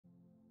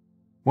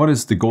What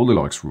is the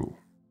Goldilocks Rule?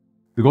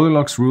 The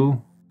Goldilocks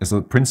Rule is a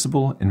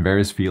principle in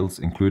various fields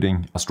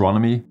including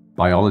astronomy,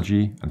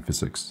 biology, and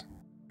physics.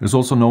 It is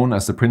also known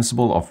as the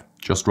principle of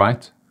just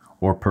right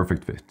or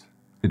perfect fit.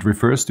 It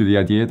refers to the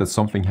idea that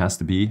something has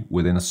to be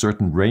within a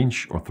certain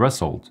range or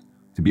threshold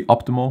to be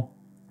optimal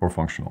or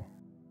functional.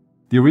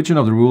 The origin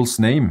of the rule's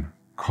name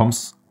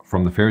comes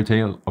from the fairy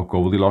tale of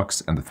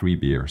Goldilocks and the Three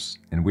Bears,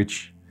 in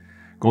which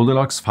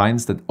Goldilocks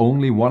finds that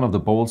only one of the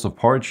bowls of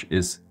porridge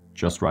is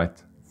just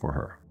right for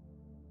her.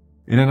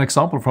 In an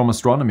example from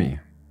astronomy,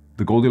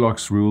 the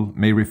Goldilocks rule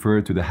may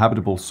refer to the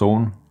habitable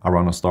zone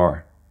around a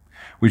star,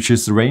 which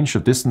is the range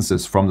of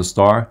distances from the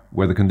star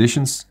where the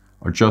conditions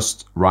are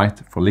just right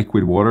for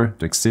liquid water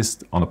to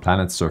exist on a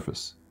planet's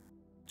surface.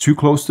 Too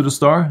close to the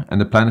star and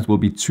the planet will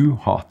be too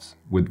hot,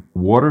 with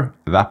water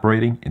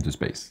evaporating into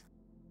space.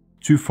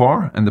 Too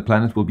far and the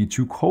planet will be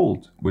too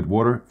cold, with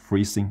water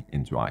freezing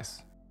into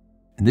ice.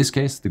 In this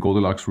case, the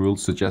Goldilocks rule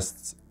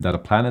suggests that a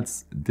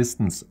planet's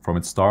distance from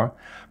its star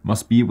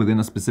must be within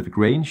a specific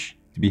range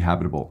to be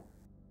habitable.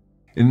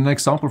 In an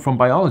example from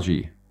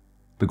biology,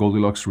 the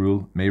Goldilocks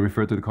rule may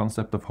refer to the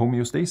concept of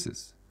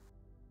homeostasis,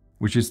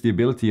 which is the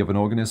ability of an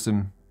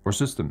organism or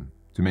system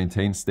to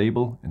maintain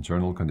stable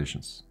internal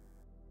conditions.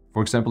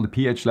 For example, the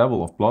pH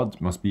level of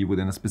blood must be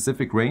within a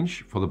specific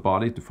range for the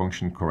body to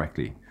function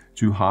correctly.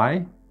 Too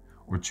high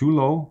or too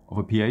low of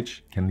a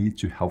pH can lead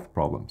to health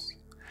problems.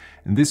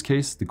 In this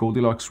case, the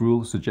Goldilocks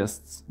rule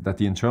suggests that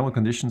the internal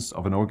conditions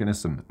of an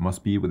organism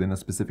must be within a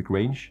specific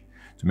range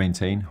to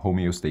maintain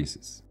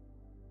homeostasis.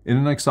 In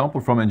an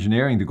example from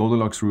engineering, the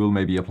Goldilocks rule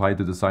may be applied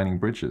to designing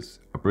bridges.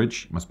 A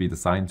bridge must be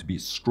designed to be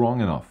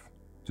strong enough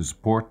to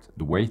support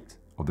the weight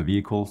of the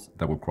vehicles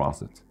that will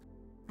cross it,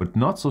 but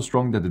not so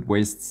strong that it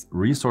wastes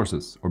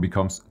resources or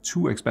becomes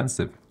too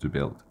expensive to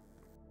build.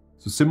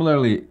 So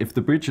similarly, if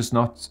the bridge is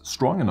not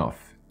strong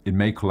enough, it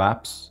may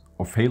collapse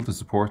or fail to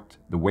support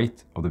the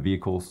weight of the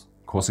vehicles,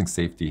 causing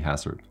safety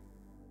hazard.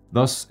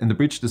 Thus, in the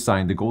bridge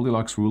design, the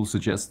Goldilocks rule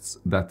suggests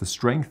that the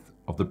strength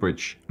of the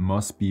bridge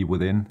must be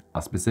within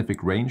a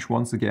specific range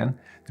once again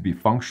to be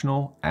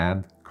functional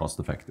and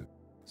cost-effective.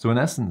 So in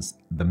essence,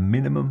 the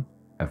minimum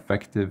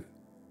effective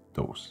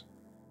dose.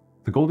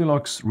 The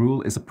Goldilocks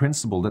rule is a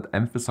principle that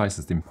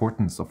emphasizes the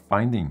importance of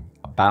finding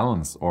a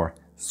balance or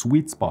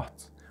sweet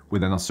spot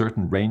within a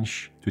certain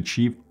range to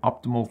achieve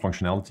optimal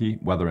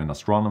functionality, whether in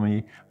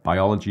astronomy,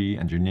 biology,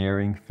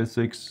 engineering,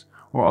 physics,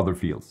 or other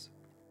fields.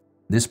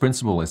 This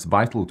principle is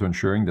vital to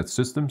ensuring that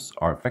systems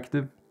are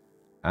effective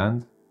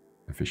and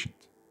efficient.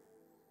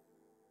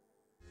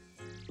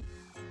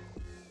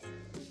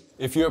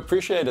 If you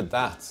appreciated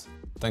that,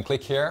 then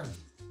click here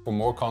for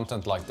more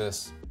content like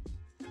this.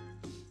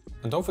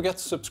 And don't forget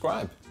to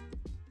subscribe.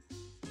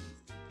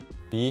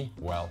 Be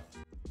well.